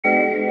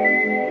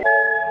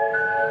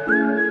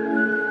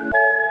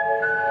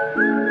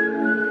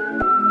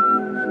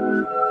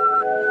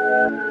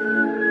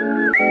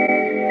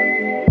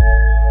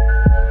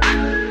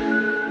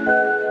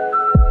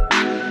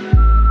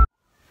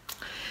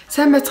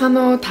сайн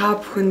байцгаана уу? Та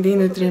бүхэнд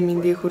энэ өдрийн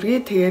мэндийг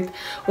хүргэе. Тэгээд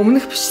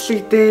өмнөх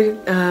бичлэг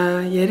дээр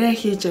яриа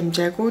хийж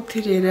амжаагүй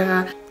тэр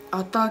яриагаа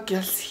одоо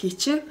гялс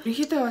хийчихэ.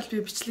 Ерөнхийдөө бол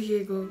би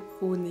бичлэгийг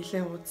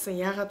нэлээд удсан.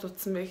 Яагаад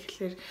удсан бэ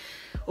гэхээр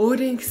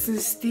өөрийн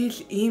гэсэн стил,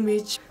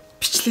 имиж,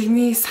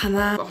 бичлэгний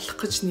санаа олох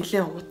гэж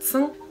нэлээд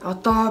удсан.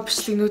 Одоо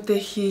бичлэгнүүдээ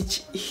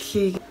хийж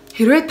эхлэе.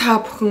 Хэрвээ та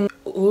бүхэн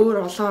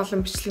өөр олон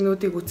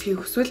бичлэгнүүдийг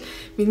үзхийг хүсвэл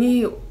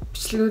миний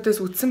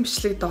бичлэгнүүдээс үзсэн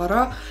бичлэг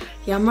доороо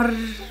ямар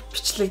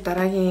бичлэг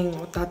дараагийн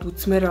удаад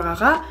үзмээр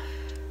байгаагаа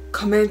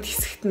комент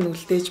хэсэгт нь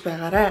үлдээж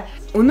байгаарай.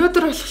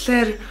 Өнөөдөр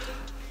болохоор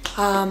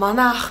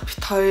манай ах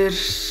бит хоёр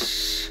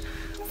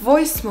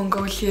Voice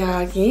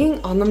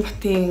Mongolia-гийн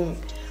Ононбатын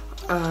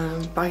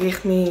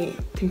багийнхны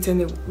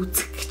тэмцээнийг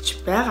үзэх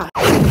гэж байгаа.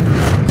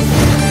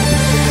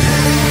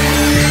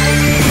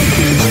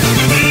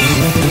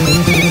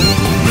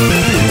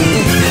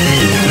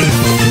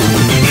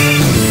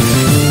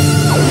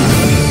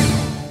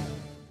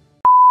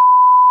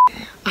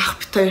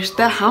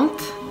 Баяртай хамт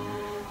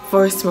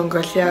Voice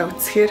Mongolia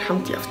үзэхээр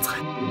хамт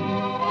явцгаая.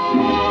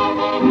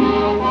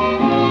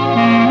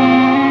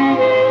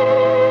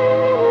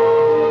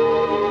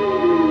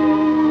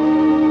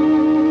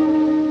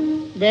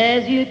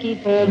 Des yeux qui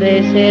font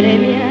baisser les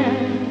miens,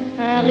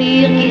 un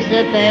rire qui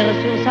se perd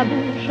sur sa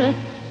bouche,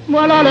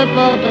 voilà le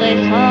portrait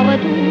sans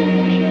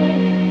retouche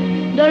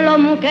de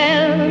l'homme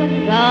auquel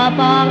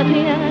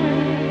j'appartiens.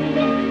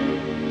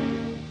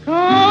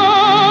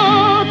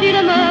 Quand il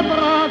me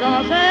prend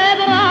dans ses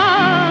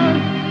bras,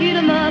 qu'il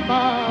me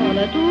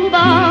parle tout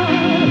bas,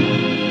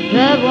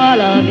 je vois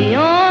la vie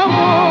en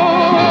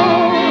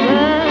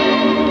rose.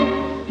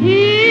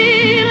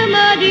 Il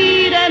me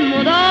dit des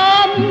mots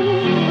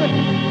d'amour,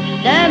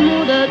 des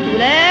mots de tous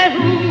les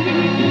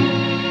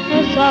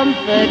jours, ça me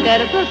fait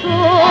quelque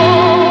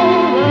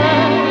chose.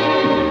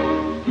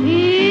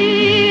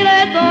 Il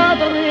est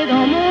entré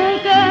dans mon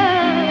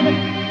cœur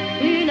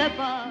une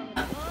part.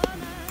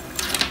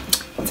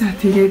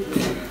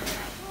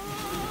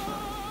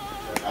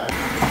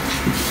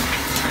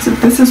 So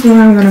this is what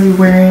I'm gonna be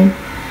wearing.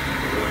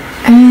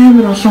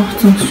 And also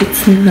some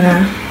streets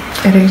that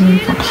editing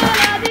from shop.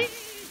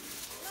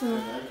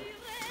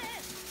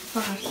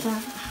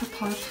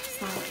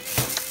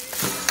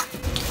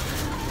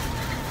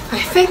 I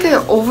think I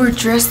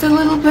overdressed a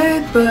little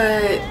bit,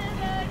 but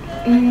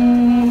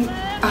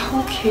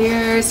who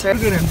cares?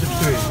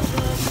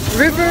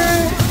 River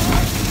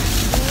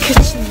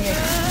kitchen.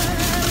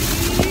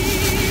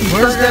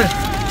 Where's that?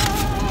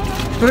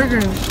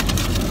 Burger.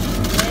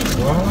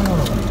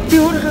 Wow. Ти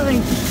өөрөө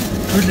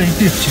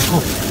идэх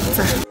чихөө.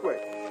 За.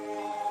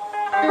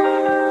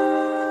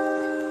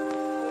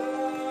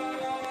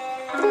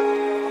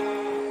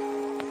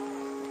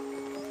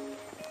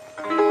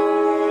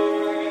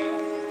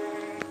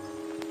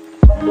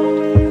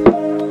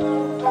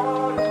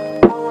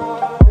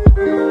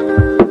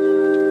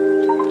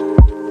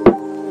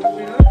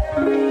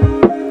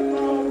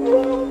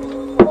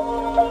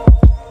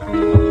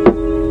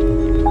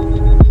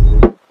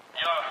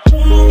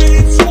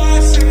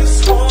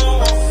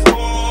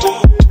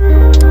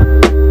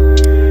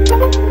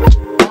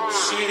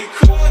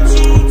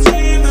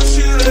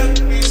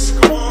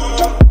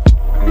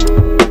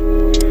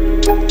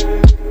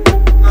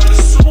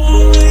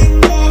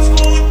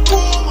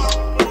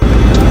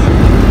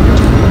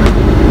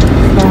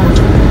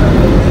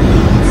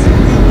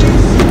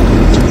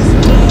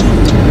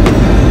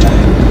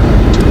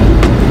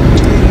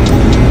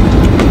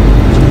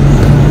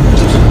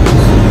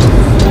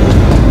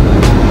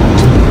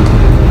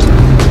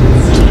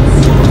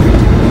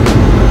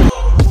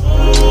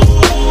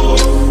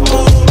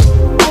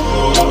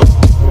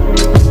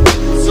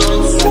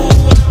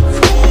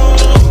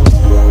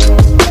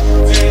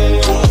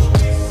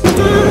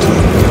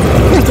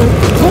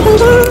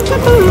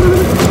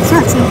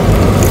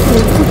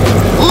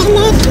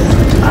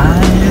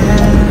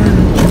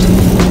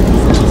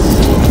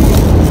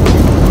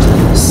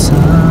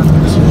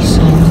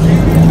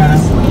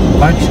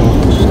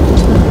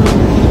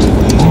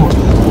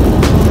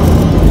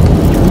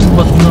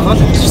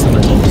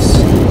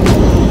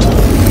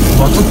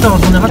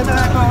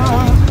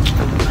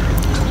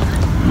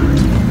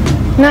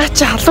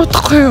 Наач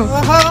халуудахгүй юу?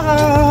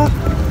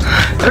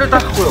 Тэрэ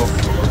таахгүй юу?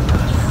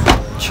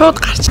 Шууд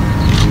гарч.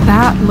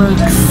 That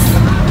looks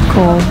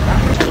cool.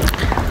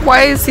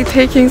 Why is he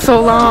taking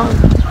so long?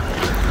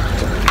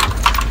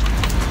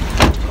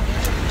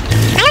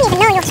 I don't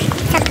even know you.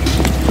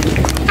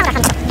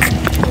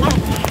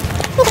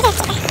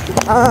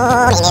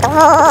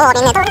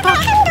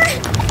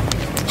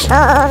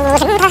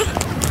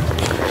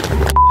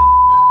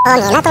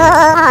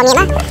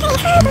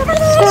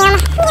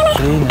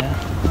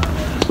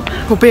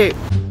 Oh, babe.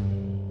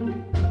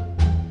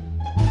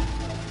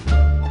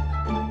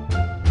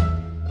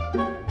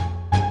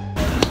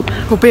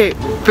 Oh, babe,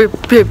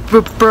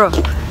 bro.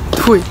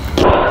 Hui.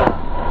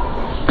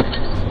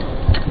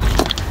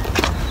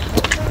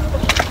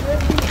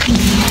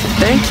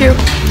 Thank you.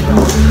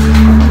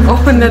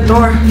 Open the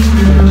door.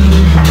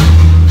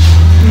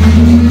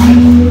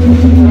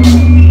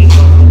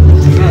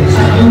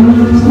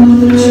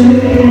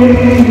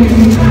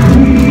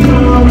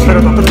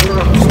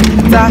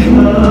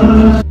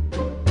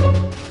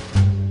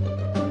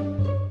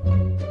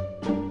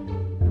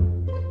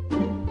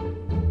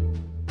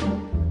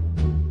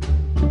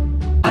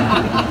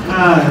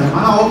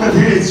 Доока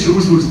тэгээд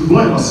шүүс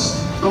бой болсон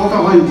шүү дээ. Доока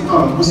гоё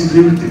хүмүүсийн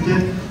тэмэрдэг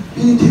тийм.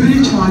 Би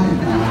тэмэрийг чамаа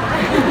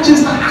гэнэ.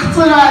 Just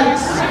ахцарай.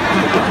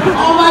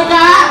 Oh my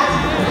god.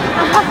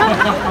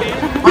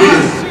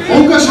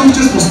 Доока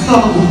шүүчээс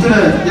бусдаа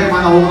бүгдээ яг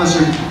манай уугана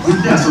шиг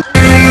үлдээ асуу.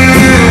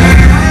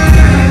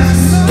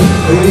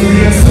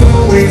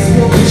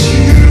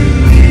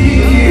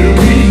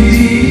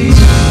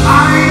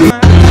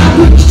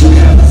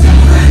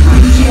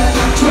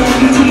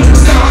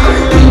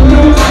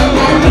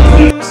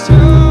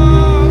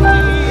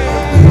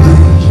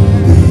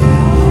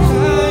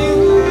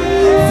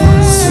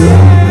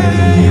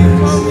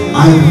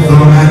 Ахин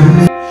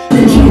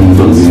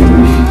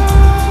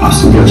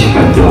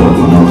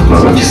манайх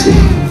байгаа гэсэн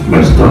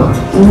баяртай.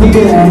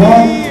 Үнэхээр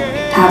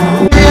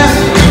харах.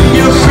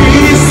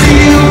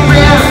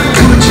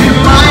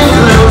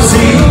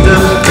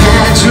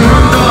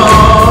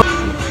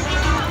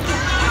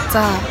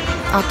 За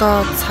одоо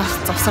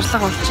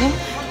завсарлага болж байна.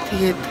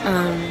 Тэгээд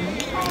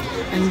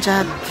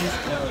амжаад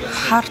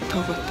хар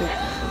төгөөтэй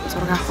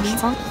зураг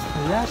авахсан.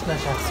 Яаж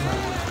нааш авсан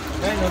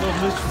бэ?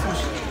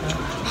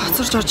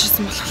 Хоцорч орж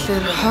ирсэн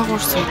болохоор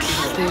хойгуур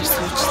суудлал дээр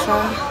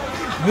суучлаа.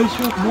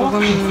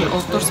 Мөрөөдөлдөө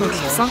Урдуур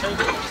суудласан.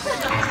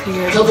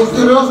 Тэгээд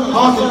бүгдөө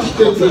хоол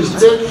идэхтэй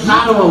тийшээ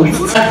наараа үз.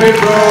 Happy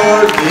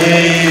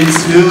birthday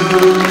to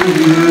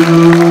you.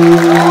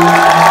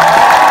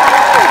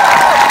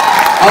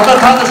 Одоо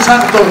та нар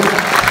чамд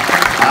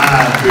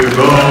Happy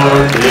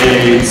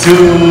birthday to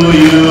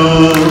you.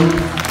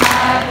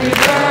 Happy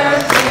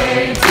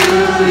birthday to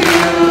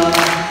you.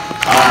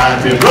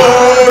 Happy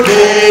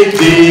birthday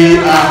dear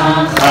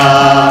Anka.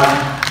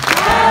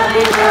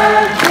 Happy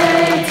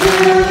birthday to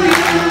you.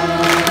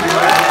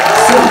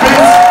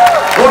 Sürpriz.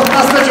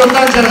 Ortasında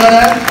çoktan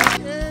jargalаар.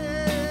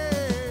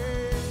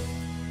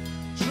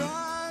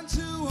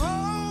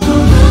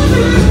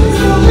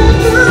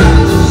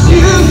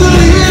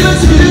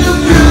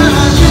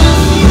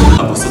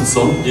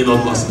 Son энэ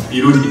бол бас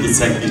эрүүл мэндийн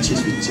цаг хийж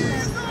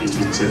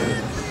бичээ.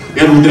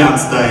 Яг өндөр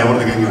хамтдаа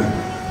ямар нэгэн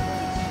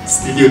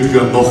студио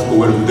өдрөө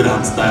нуухгүй өндөр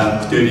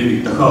хамтдаа бүтээний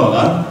нэг дохоо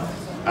байгаа.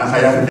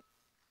 Хаяа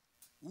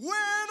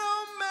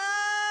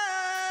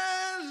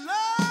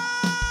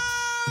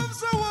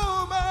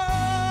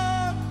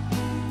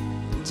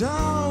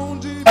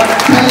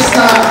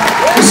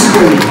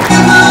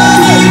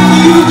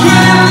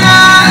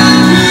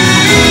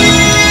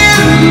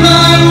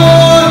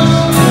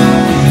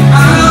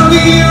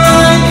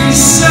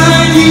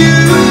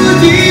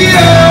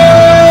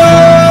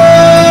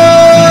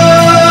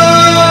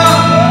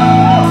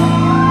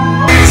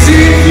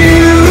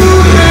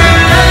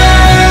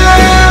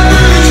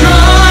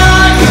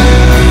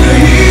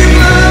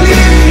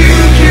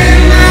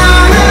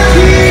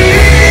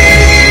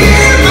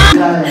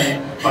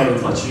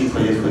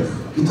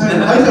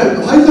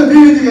Хайла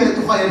биенийг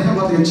тухай ярих юм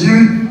бол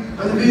жив.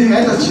 Би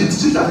айлаа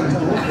шидчихлээ ах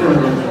гэдэг.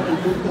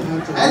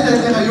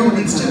 Айлаа юу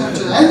мэдчихэж байгаа юм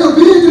чинь. Айлаа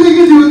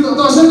биенийг л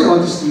одоо сайн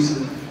яваад шүү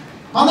дээ.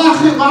 Манай ах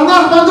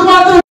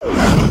банд